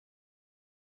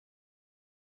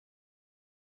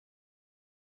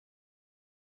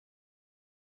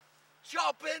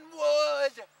Chopping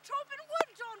wood! Chopping wood,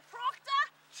 John Proctor!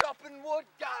 Chopping wood,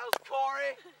 Giles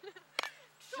Corey!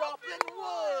 Chopping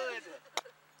wood!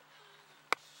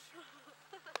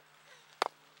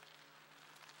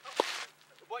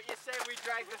 What you say we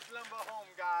drag this lumber home,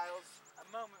 Giles? A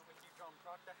moment with you, John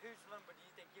Proctor. Whose lumber do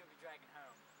you think you'll be dragging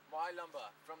home? My lumber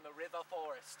from the river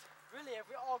forest. Really, have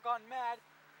we all gone mad?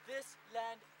 This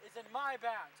land is in my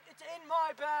bounds. It's in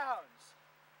my bounds!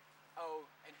 Oh,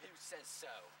 and who says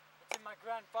so? It's in my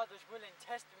grandfather's will and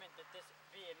testament that this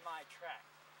be in my tract.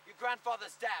 Your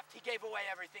grandfather's daft. He gave away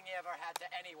everything he ever had to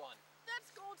anyone.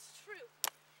 That's God's truth.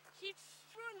 He'd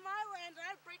ruin my land and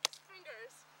I'd break his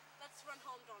fingers. Let's run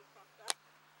home, John Proctor.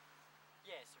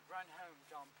 Yes, run home,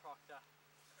 John Proctor.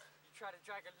 You try to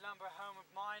drag a lumber home of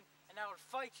mine, and I will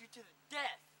fight you to the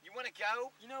death. You want to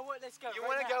go? You know what? Let's go. You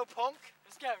right want to now. go, punk?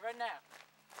 Let's go right now.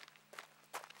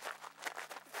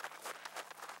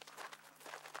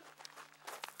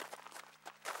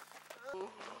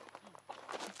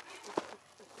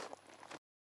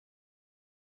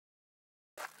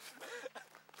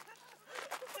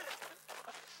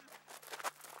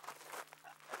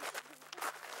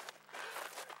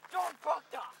 John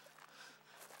Proctor!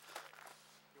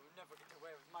 You'll never get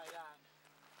away with my land.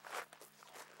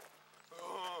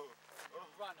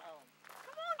 Run home.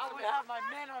 Come on, I will have my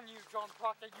men on you, John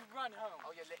Proctor. You run home.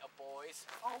 Oh, you little boys.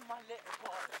 Oh, my little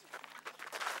boys.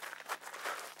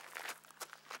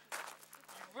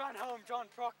 You run home, John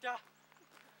Proctor.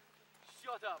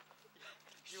 Shut up.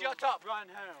 You Shut up. Run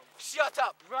home. Shut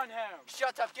up. Run home.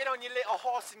 Shut up. Get on your little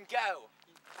horse and go.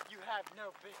 You have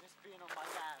no business being on my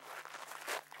land.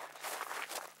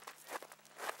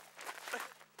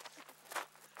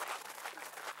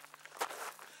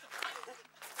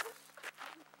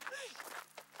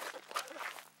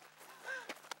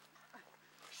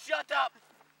 Shut up.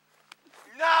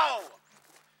 No.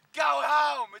 Go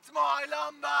home. It's my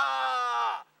lumber.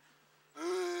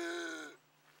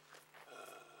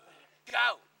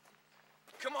 Go.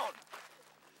 Come on.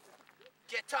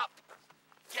 Get up.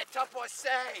 Get up, I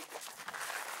say.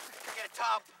 Get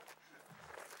up.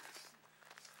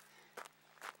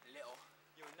 Little.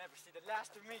 You'll never see the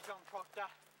last of me, John Proctor.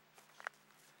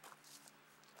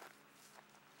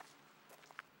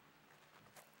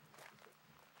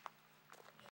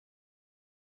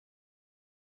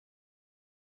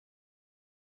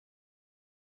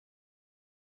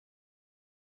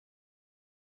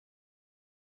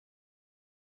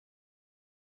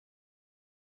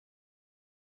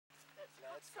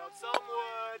 Let's cut some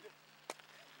wood.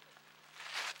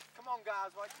 Come on,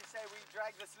 guys. Why don't you say we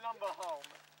drag this lumber home?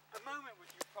 A moment with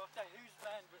you, Proctor. Whose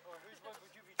land or whose wood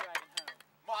would you be dragging home?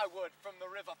 My wood from the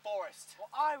river forest.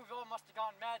 Well, I must have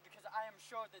gone mad because I am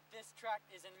sure that this tract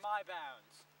is in my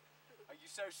bounds. Are you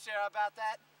so sure about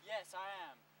that? Yes, I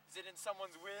am. Is it in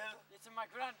someone's will? It's in my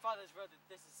grandfather's will that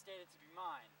this is stated to be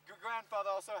mine. Your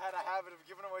grandfather also had a habit of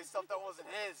giving away stuff that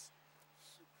wasn't his.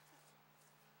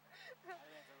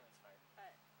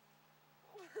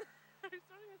 Are you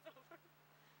starting this over?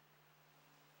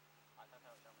 I thought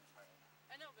that was almost hard.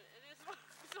 I know, but it is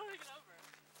starting it over.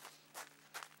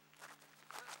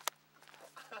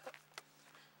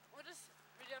 We'll just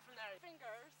redo it from there.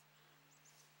 Fingers.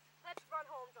 Let's run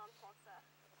home, John Proctor.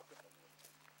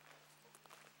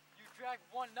 You drag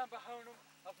one lumber home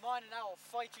of mine and I will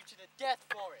fight you to the death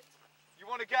for it. You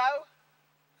want to go?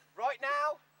 Right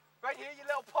now? Right here, you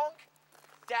little punk?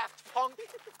 Daft punk.